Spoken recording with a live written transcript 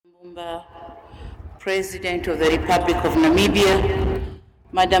Mbumba, President of the Republic of Namibia,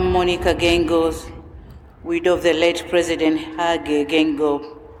 Madam Monica Geingob, widow of the late President Hage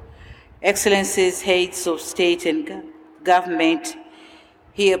Geingob, Excellencies, heads of state and government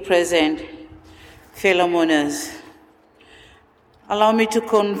here present, fellow mourners, allow me to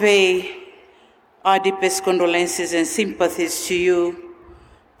convey our deepest condolences and sympathies to you,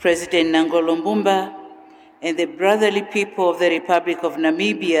 President Mbumba, and the brotherly people of the Republic of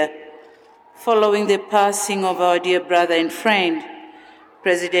Namibia, following the passing of our dear brother and friend,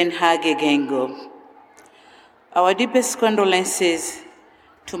 President Hage Geingob. Our deepest condolences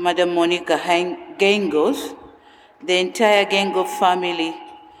to Madam Monica Geingob, the entire Geingob family,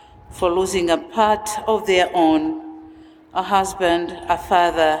 for losing a part of their own, a husband, a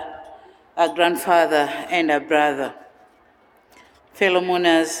father, a grandfather, and a brother. Fellow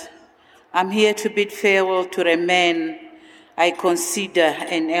mourners, I'm here to bid farewell to a man I consider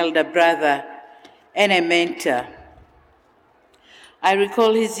an elder brother and a mentor. I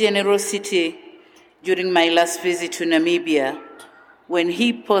recall his generosity during my last visit to Namibia, when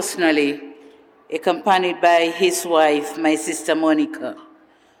he personally, accompanied by his wife, my sister Monica,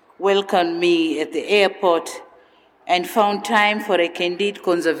 welcomed me at the airport and found time for a candid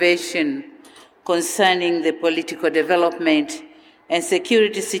conversation concerning the political development and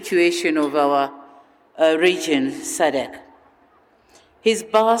security situation of our region, SADC. His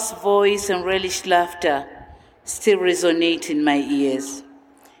bass voice and relished laughter still resonate in my ears.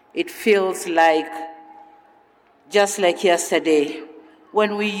 It feels like, just like yesterday,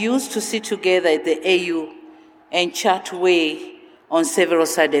 when we used to sit together at the AU and chat away on several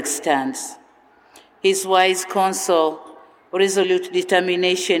SADC stands. His wise counsel, resolute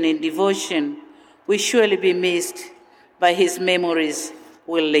determination, and devotion will surely be missed, but his memories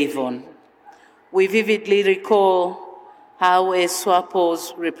will live on. We vividly recall how, as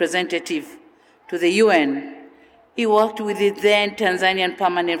SWAPO's representative to the UN, he worked with the then Tanzanian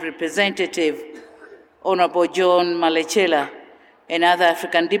permanent representative, Honorable John Malechela, and other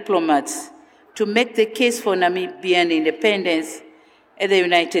African diplomats to make the case for Namibian independence at the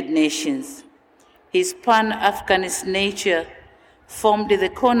United Nations. His Pan-Africanist nature formed the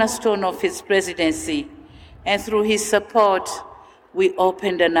cornerstone of his presidency, and through his support, we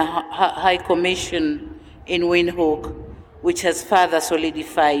opened a High Commission in WINDH0EK, which has further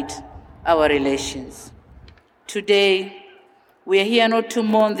solidified our relations. Today, we are here not to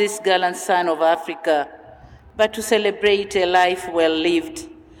mourn this gallant son of Africa, but to celebrate a life well lived,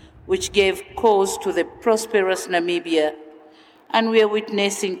 which gave cause to the prosperous Namibia, and we are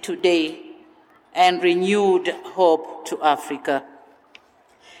witnessing today and renewed hope to Africa.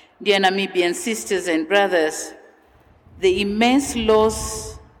 Dear Namibian sisters and brothers, the immense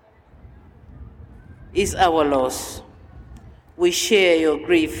loss is our loss. We share your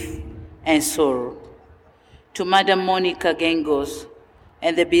grief and sorrow. To Madam Monica Geingob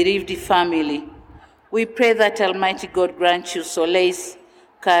and the bereaved family, we pray that Almighty God grant you solace,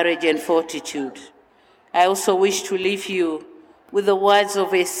 courage, and fortitude. I also wish to leave you with the words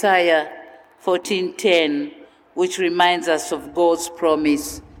of Isaiah 14:10, which reminds us of God's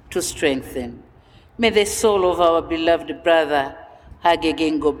promise to strengthen. May the soul of our beloved brother, Hage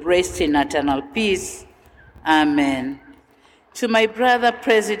Geingob, rest in eternal peace. Amen. To my brother,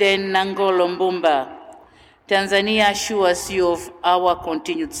 President Mbumba, Tanzania assures you of our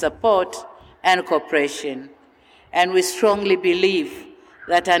continued support and cooperation, and we strongly believe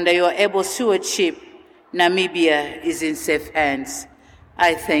that under your able stewardship, Namibia is in safe hands.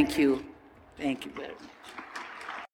 I thank you. Thank you very much.